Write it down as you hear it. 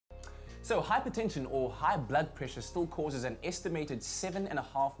So hypertension or high blood pressure still causes an estimated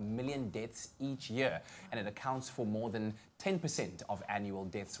 7.5 million deaths each year, and it accounts for more than 10% of annual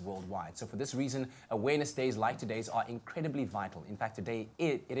deaths worldwide. So for this reason, awareness days like today's are incredibly vital. In fact, today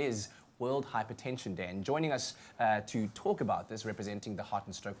it is World Hypertension Day. And joining us to talk about this, representing the Heart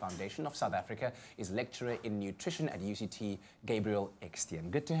and Stroke Foundation of South Africa, is lecturer in nutrition at UCT, Gabriel Eksteen.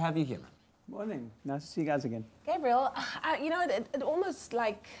 Good to have you here. Morning. Nice to see you guys again. Gabriel, you know, it almost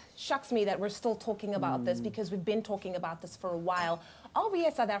like shocks me that we're still talking about this, because we've been talking about this for a while. Are we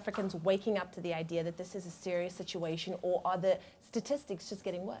as South Africans waking up to the idea that this is a serious situation, or are the statistics just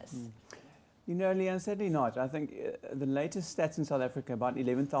getting worse? You know, Leanne, certainly not. I think the latest stats in South Africa, about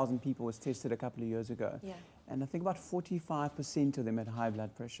 11,000 people was tested a couple of years ago. Yeah. And I think about 45% of them had high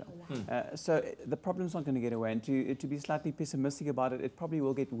blood pressure. Oh, wow. So the problem's not going to get away. And to be slightly pessimistic about it, it probably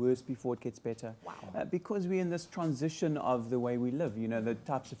will get worse before it gets better. Wow. Because we're in this transition of the way we live, you know, the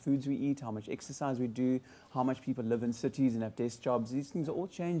types of foods we eat, how much exercise we do, how much people live in cities and have desk jobs. These things are all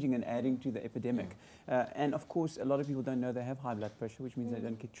changing and adding to the epidemic. And of course, a lot of people don't know they have high blood pressure, which means they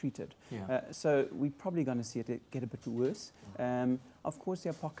don't get treated. So we're probably going to see it get a bit worse. Of course, there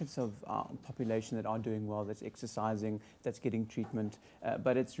are pockets of our population that are doing well, that's exercising, that's getting treatment,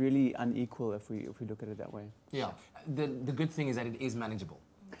 but it's really unequal if we look at it that way. Yeah. The good thing is that it is manageable.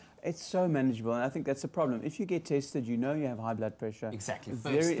 It's so manageable, and I think that's the problem. If you get tested, you know you have high blood pressure. Exactly.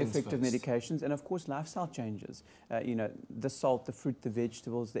 Very effective medications, and of course lifestyle changes. You know, the salt, the fruit, the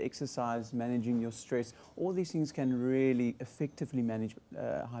vegetables, the exercise, managing your stress, all these things can really effectively manage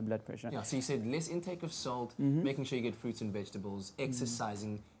high blood pressure. Yeah, so you said less intake of salt, making sure you get fruits and vegetables,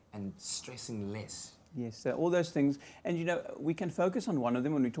 exercising and stressing less. Yes, so all those things. And, you know, we can focus on one of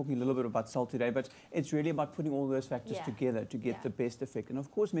them when we're talking a little bit about salt today, but it's really about putting all those factors together to get the best effect. And,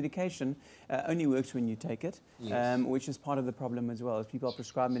 of course, medication only works when you take it, which is part of the problem as well. As people are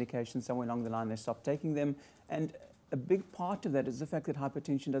prescribed medication, somewhere along the line they stop taking them. And a big part of that is the fact that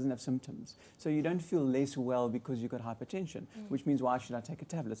hypertension doesn't have symptoms. So you don't feel less well because you've got hypertension, which means why should I take a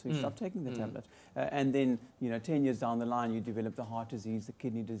tablet? So you stop taking the tablet. And then, you know, 10 years down the line, you develop the heart disease, the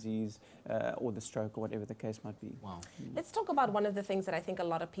kidney disease, or the stroke, or whatever the case might be. Wow. Let's talk about one of the things that I think a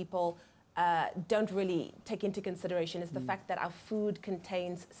lot of people don't really take into consideration, is the fact that our food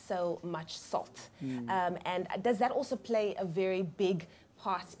contains so much salt. And does that also play a very big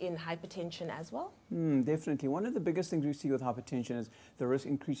part in hypertension as well? Definitely. One of the biggest things we see with hypertension is the risk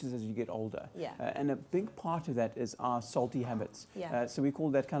increases as you get older. And a big part of that is our salty habits. So we call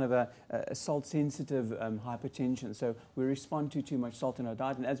that kind of a salt-sensitive hypertension. So we respond to too much salt in our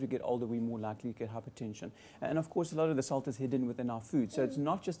diet, and as we get older, we're more likely to get hypertension. And of course, a lot of the salt is hidden within our food. So it's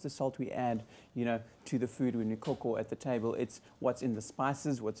not just the salt we add, you know, to the food when we cook or at the table. It's what's in the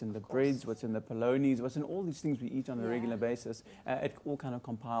spices, what's in the breads, what's in the polonies, what's in all these things we eat on a regular basis. It all kind of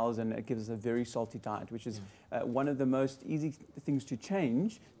compiles, and it gives us a very salty diet, which is one of the most easy things to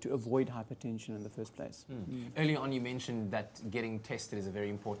change to avoid hypertension in the first place. Earlier on, you mentioned that getting tested is a very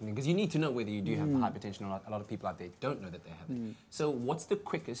important thing, because you need to know whether you do have hypertension or not. A lot of people out there don't know that they have it. So what's the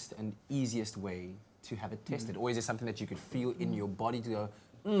quickest and easiest way to have it tested? Or is it something that you could feel in your body to go,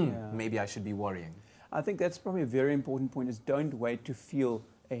 maybe I should be worrying? I think that's probably a very important point, is don't wait to feel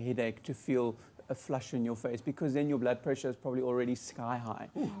a headache, to feel a flush in your face, because then your blood pressure is probably already sky high.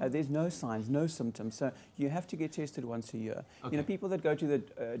 There's no signs, no symptoms, so you have to get tested once a year. You know, people that go to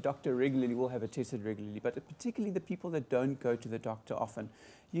the doctor regularly will have it tested regularly, but particularly the people that don't go to the doctor often,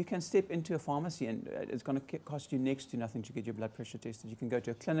 you can step into a pharmacy and it's going to cost you next to nothing to get your blood pressure tested. You can go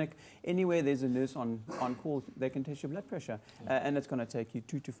to a clinic, anywhere there's a nurse on call, they can test your blood pressure. And it's going to take you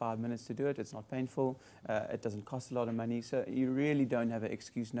 2 to 5 minutes to do it. It's not painful. It doesn't cost a lot of money. So you really don't have an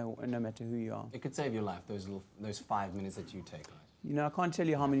excuse, no matter who you are. It could save your life, those 5 minutes that you take, right? You know, I can't tell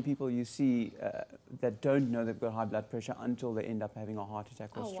you how many people you see that don't know they've got high blood pressure until they end up having a heart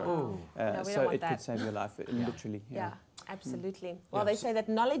attack or stroke. No, so it could save your life, literally. Absolutely. Well, they say that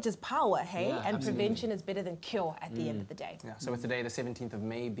knowledge is power, hey? And prevention is better than cure at the end of the day. So with today, the 17th of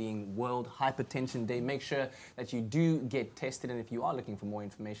May, being World Hypertension Day, make sure that you do get tested. And if you are looking for more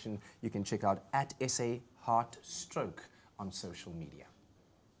information, you can check out @SA Heart Stroke on social media.